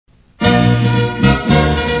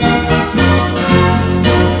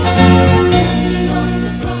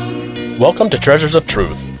Welcome to Treasures of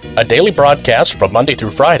Truth, a daily broadcast from Monday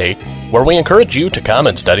through Friday where we encourage you to come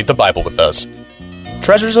and study the Bible with us.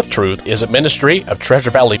 Treasures of Truth is a ministry of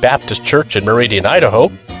Treasure Valley Baptist Church in Meridian,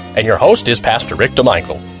 Idaho, and your host is Pastor Rick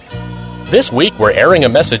DeMichael. This week we're airing a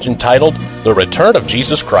message entitled, The Return of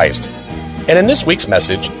Jesus Christ. And in this week's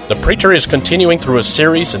message, the preacher is continuing through a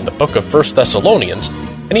series in the book of 1 Thessalonians,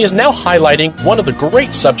 and he is now highlighting one of the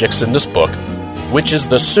great subjects in this book, which is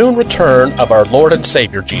the soon return of our Lord and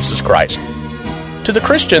Savior Jesus Christ. To the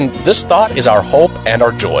Christian, this thought is our hope and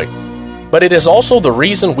our joy, but it is also the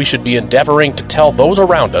reason we should be endeavoring to tell those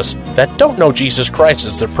around us that don't know Jesus Christ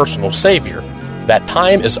as their personal Savior that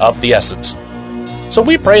time is of the essence. So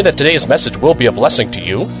we pray that today's message will be a blessing to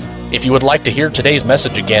you. If you would like to hear today's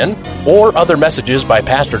message again, or other messages by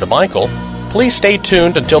Pastor DeMichael, please stay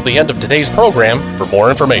tuned until the end of today's program for more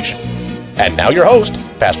information. And now your host,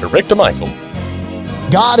 Pastor Rick DeMichael.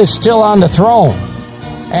 God is still on the throne.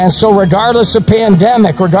 And so regardless of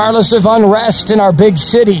pandemic, regardless of unrest in our big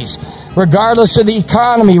cities, regardless of the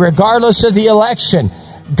economy, regardless of the election,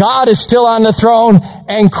 God is still on the throne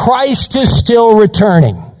and Christ is still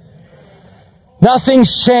returning.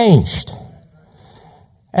 Nothing's changed.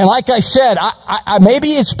 And like I said, I maybe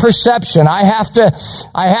it's perception. I have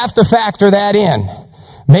to factor that in.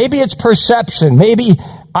 Maybe it's perception. Maybe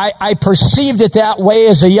I perceived it that way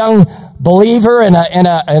as a young believer and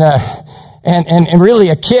really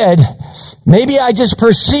a kid. Maybe I just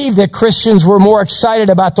perceived that Christians were more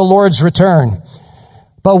excited about the Lord's return.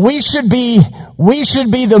 But we should be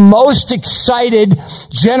the most excited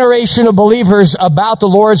generation of believers about the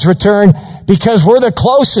Lord's return because we're the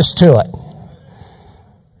closest to it.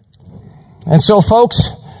 And so, folks,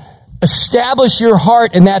 establish your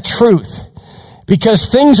heart in that truth because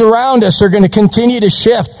things around us are going to continue to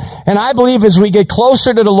shift. And I believe as we get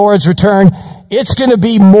closer to the Lord's return, it's going to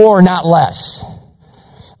be more, not less.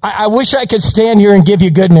 I wish I could stand here and give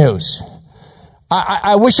you good news.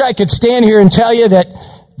 I wish I could stand here and tell you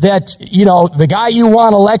that you know, the guy you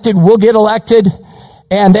want elected will get elected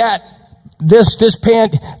and that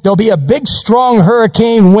there'll be a big, strong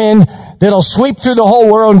hurricane wind that'll sweep through the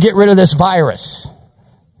whole world and get rid of this virus.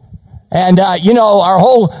 And, you know, our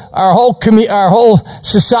whole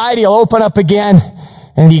society will open up again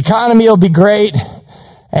and the economy will be great.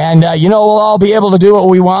 And, you know, we'll all be able to do what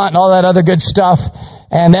we want and all that other good stuff.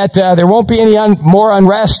 And that, there won't be any more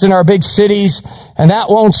unrest in our big cities and that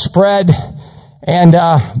won't spread. And,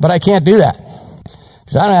 but I can't do that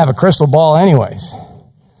because I don't have a crystal ball anyways.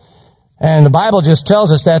 And the Bible just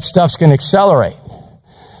tells us that stuff's going to accelerate.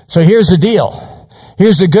 So here's the deal.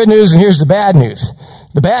 Here's the good news and here's the bad news.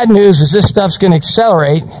 The bad news is this stuff's going to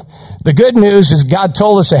accelerate. The good news is God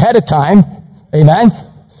told us ahead of time. Amen.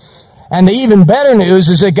 And the even better news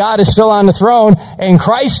is that God is still on the throne and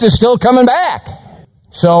Christ is still coming back.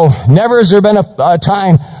 So never has there been a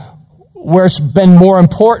time where it's been more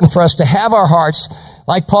important for us to have our hearts,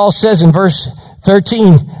 like Paul says in verse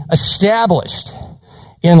 13, established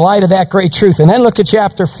in light of that great truth. And then look at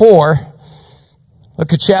chapter 4.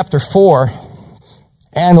 Look at chapter 4.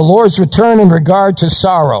 And the Lord's return in regard to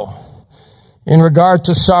sorrow. In regard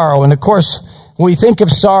to sorrow. And of course, when we think of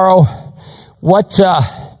sorrow, what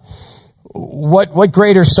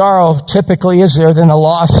greater sorrow typically is there than the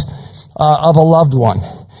loss of a loved one?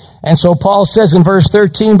 And so Paul says in verse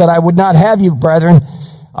 13, but I would not have you, brethren,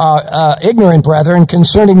 ignorant brethren,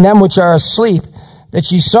 concerning them which are asleep,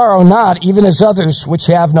 that ye sorrow not, even as others which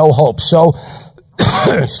have no hope. So,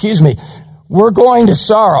 excuse me, we're going to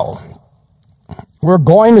sorrow. We're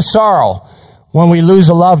going to sorrow when we lose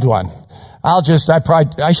a loved one. I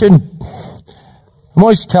shouldn't, I'm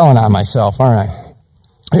always telling on myself, aren't I?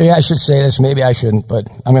 Maybe I should say this, maybe I shouldn't, but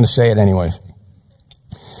I'm going to say it anyways.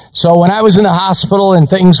 So when I was in the hospital and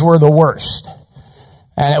things were the worst,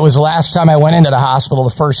 and it was the last time I went into the hospital,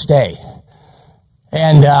 the first day,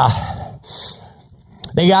 and,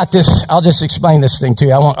 they got this, I'll just explain this thing to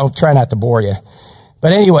you. I'll try not to bore you.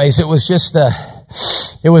 But anyways, it was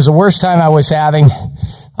the worst time I was having.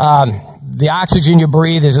 The oxygen you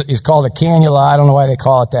breathe is called a cannula. I don't know why they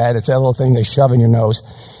call it that. It's that little thing they shove in your nose.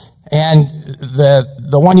 And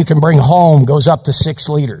the one you can bring home goes up to 6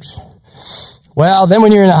 liters. Well, then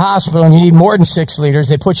when you're in the hospital and you need more than 6 liters,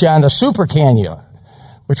 they put you on the super cannula,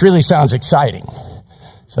 which really sounds exciting.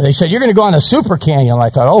 So they said, you're going to go on the super cannula. And I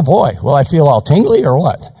thought, oh boy, will I feel all tingly or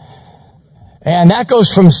what? And that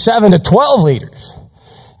goes from 7 to 12 liters.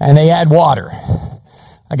 And they add water.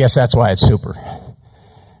 I guess that's why it's super.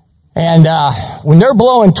 And when they're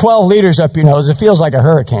blowing 12 liters up your nose, it feels like a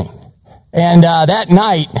hurricane. And that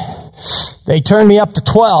night, they turned me up to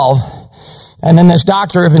 12. And then this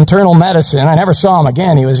doctor of internal medicine, I never saw him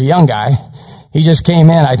again. He was a young guy. He just came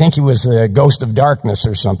in. I think he was the ghost of darkness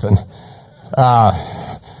or something.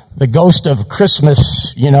 The ghost of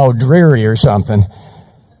Christmas, dreary or something.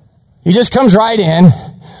 He just comes right in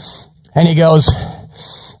and he goes,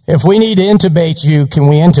 if we need to intubate you, can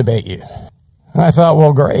we intubate you? And I thought,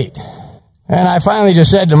 well, great. And I finally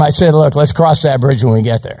just said to him, I said, look, let's cross that bridge when we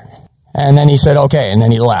get there. And then he said, okay. And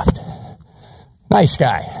then he left. Nice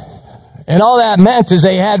guy. And all that meant is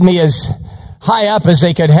they had me as high up as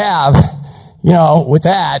they could have, with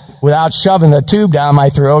that, without shoving the tube down my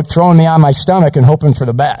throat, throwing me on my stomach and hoping for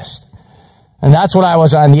the best. And that's what I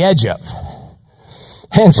was on the edge of.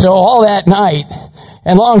 And so all that night,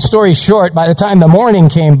 and long story short, by the time the morning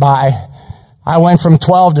came by, I went from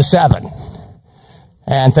 12 to 7.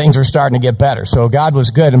 And things were starting to get better. So God was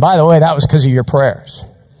good. And by the way, that was because of your prayers.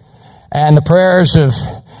 And the prayers of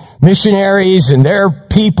missionaries and their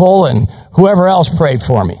people and whoever else prayed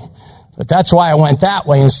for me. But that's why I went that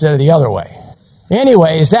way instead of the other way.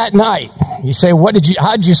 Anyways, that night, you say,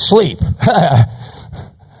 how'd you sleep? I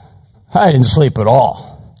didn't sleep at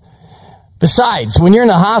all. Besides, when you're in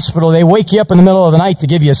the hospital, they wake you up in the middle of the night to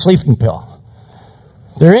give you a sleeping pill.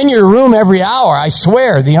 They're in your room every hour, I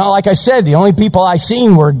swear. Like I said, the only people I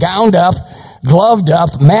seen were gowned up, gloved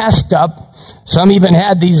up, masked up. Some even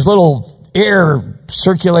had these little air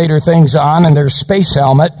circulator things on and their space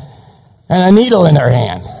helmet and a needle in their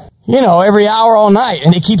hand. Every hour all night.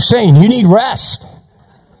 And they keep saying, you need rest.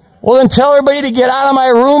 Well, then tell everybody to get out of my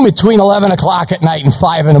room between 11 o'clock at night and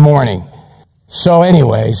 5 in the morning. So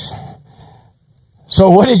anyways,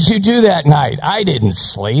 what did you do that night? I didn't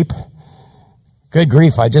sleep. Good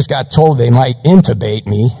grief, I just got told they might intubate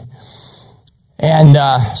me. And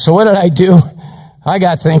so what did I do? I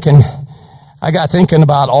got thinking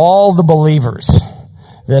about all the believers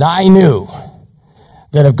that I knew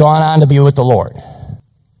that have gone on to be with the Lord.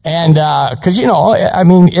 And because,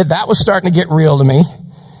 that was starting to get real to me.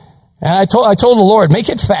 And I told the Lord, make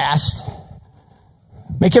it fast.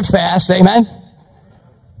 Make it fast, amen?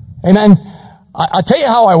 Amen. I'll tell you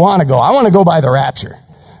how I want to go. I want to go by the rapture.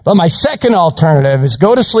 But my second alternative is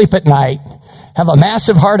go to sleep at night, have a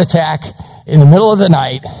massive heart attack in the middle of the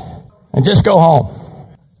night, and just go home.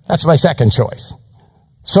 That's my second choice.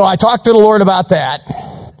 So I talked to the Lord about that.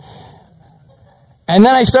 And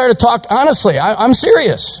then I started to talk, honestly, I'm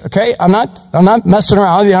serious, okay? I'm not messing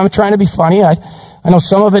around. I'm trying to be funny. I know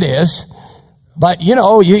some of it is. But,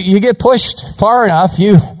 you get pushed far enough,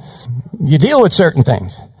 you deal with certain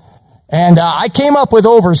things. And I came up with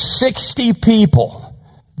over 60 people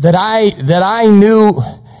that I knew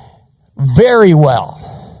very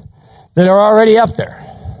well that are already up there.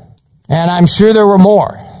 And I'm sure there were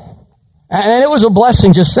more. And it was a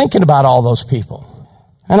blessing just thinking about all those people.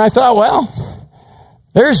 And I thought, well,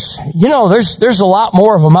 there's a lot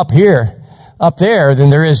more of them up there than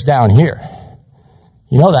there is down here.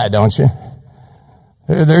 You know that, don't you?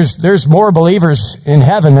 There's more believers in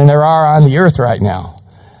heaven than there are on the earth right now.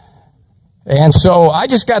 And so I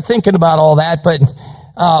just got thinking about all that, but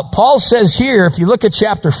Paul says here, if you look at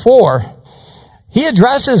chapter 4, he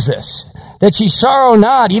addresses this, that ye sorrow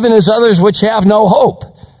not, even as others which have no hope.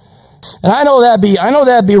 And I know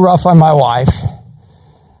that'd be rough on my wife.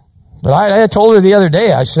 But I told her the other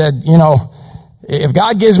day, I said, if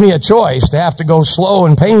God gives me a choice to have to go slow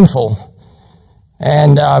and painful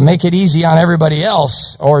and make it easy on everybody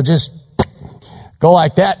else, or just go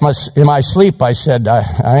like that in my sleep, I said,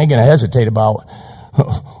 I ain't going to hesitate about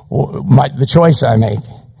the choice I make.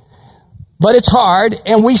 But it's hard,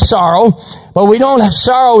 and we sorrow, but we don't have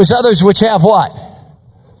sorrow as others which have what?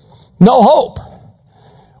 No hope.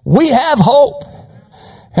 We have hope.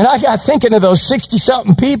 And I got thinking of those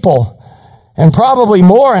 60-something people, and probably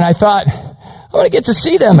more, and I thought, I'm going to get to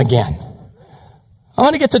see them again. I'm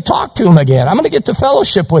going to get to talk to them again. I'm going to get to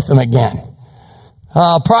fellowship with them again.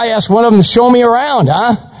 I'll probably ask one of them to show me around,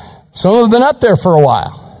 huh? Some of them have been up there for a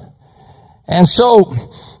while. And so,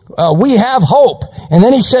 we have hope. And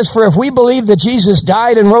then he says, for if we believe that Jesus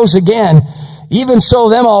died and rose again, even so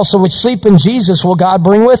them also which sleep in Jesus will God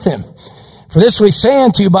bring with him. For this we say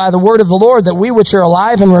unto you by the word of the Lord, that we which are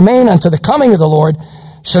alive and remain unto the coming of the Lord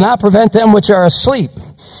shall not prevent them which are asleep.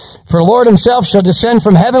 For the Lord himself shall descend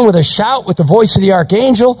from heaven with a shout, with the voice of the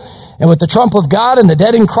archangel, and with the trump of God, and the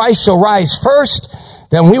dead in Christ shall rise first.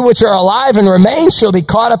 Then we which are alive and remain shall be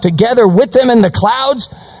caught up together with them in the clouds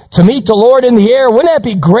to meet the Lord in the air. Wouldn't that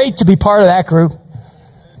be great to be part of that group?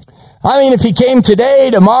 I mean, if he came today,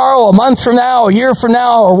 tomorrow, a month from now, a year from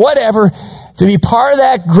now, or whatever, to be part of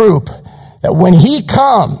that group, that when he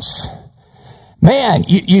comes, man,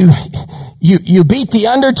 you beat the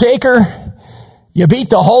undertaker, you beat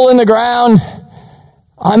the hole in the ground.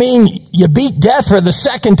 I mean, you beat death for the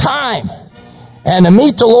second time. and to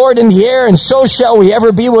meet the Lord in the air, and so shall we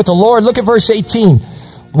ever be with the Lord. Look at verse 18.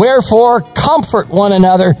 Wherefore, comfort one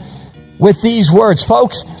another with these words.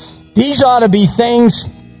 Folks, these ought to be things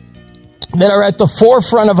that are at the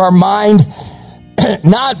forefront of our mind,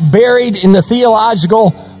 not buried in the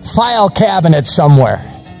theological file cabinet somewhere.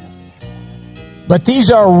 But these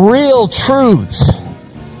are real truths,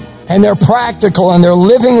 and they're practical, and they're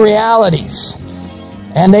living realities,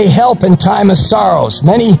 and they help in time of sorrows.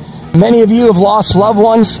 Many of you have lost loved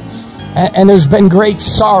ones, and there's been great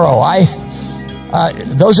sorrow.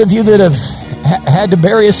 Those of you that have had to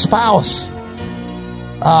bury a spouse,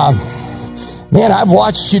 man, I've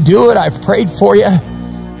watched you do it. I've prayed for you.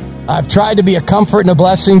 I've tried to be a comfort and a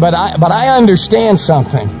blessing, but I understand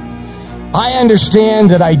something. I understand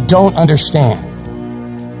that I don't understand.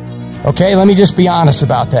 Okay, let me just be honest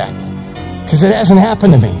about that, because it hasn't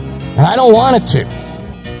happened to me, and I don't want it to.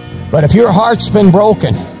 But if your heart's been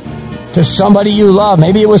broken to somebody you love,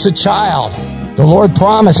 maybe it was a child, the Lord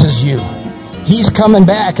promises you He's coming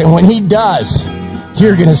back, and when He does,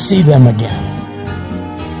 you're going to see them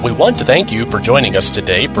again. We want to thank you for joining us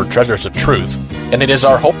today for Treasures of Truth, and it is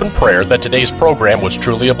our hope and prayer that today's program was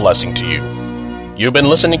truly a blessing to you. You've been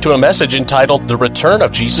listening to a message entitled The Return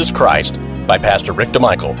of Jesus Christ by Pastor Rick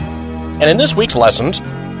DeMichael. And in this week's lessons,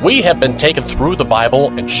 we have been taken through the Bible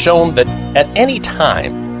and shown that at any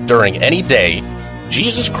time, during any day,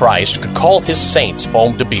 Jesus Christ could call His saints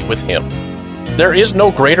home to be with Him. There is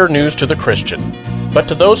no greater news to the Christian, but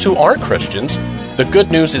to those who aren't Christians, the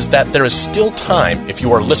good news is that there is still time if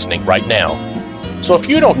you are listening right now. So if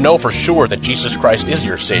you don't know for sure that Jesus Christ is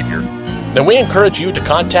your Savior, then we encourage you to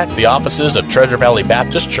contact the offices of Treasure Valley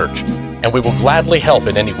Baptist Church, and we will gladly help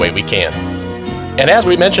in any way we can. And as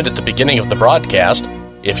we mentioned at the beginning of the broadcast,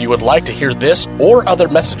 if you would like to hear this or other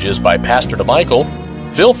messages by Pastor DeMichael,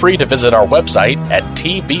 feel free to visit our website at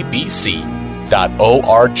tvbc.org.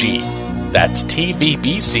 That's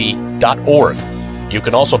tvbc.org. You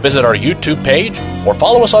can also visit our YouTube page or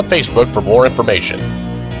follow us on Facebook for more information.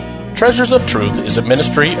 Treasures of Truth is a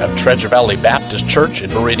ministry of Treasure Valley Baptist Church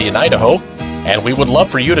in Meridian, Idaho, and we would love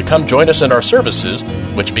for you to come join us in our services,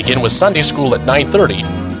 which begin with Sunday school at 9:30,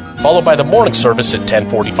 followed by the morning service at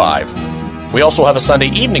 10:45. We also have a Sunday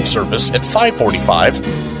evening service at 5:45,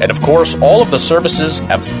 and of course, all of the services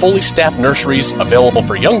have fully staffed nurseries available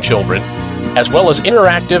for young children, as well as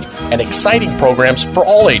interactive and exciting programs for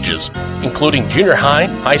all ages, including junior high,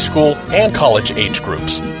 high school, and college age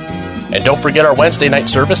groups. And don't forget our Wednesday night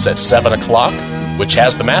service at 7 o'clock, which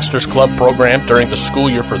has the Masters Club program during the school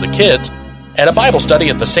year for the kids, and a Bible study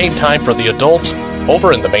at the same time for the adults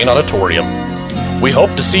over in the main auditorium. We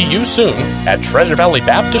hope to see you soon at Treasure Valley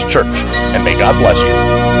Baptist Church, and may God bless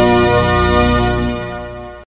you.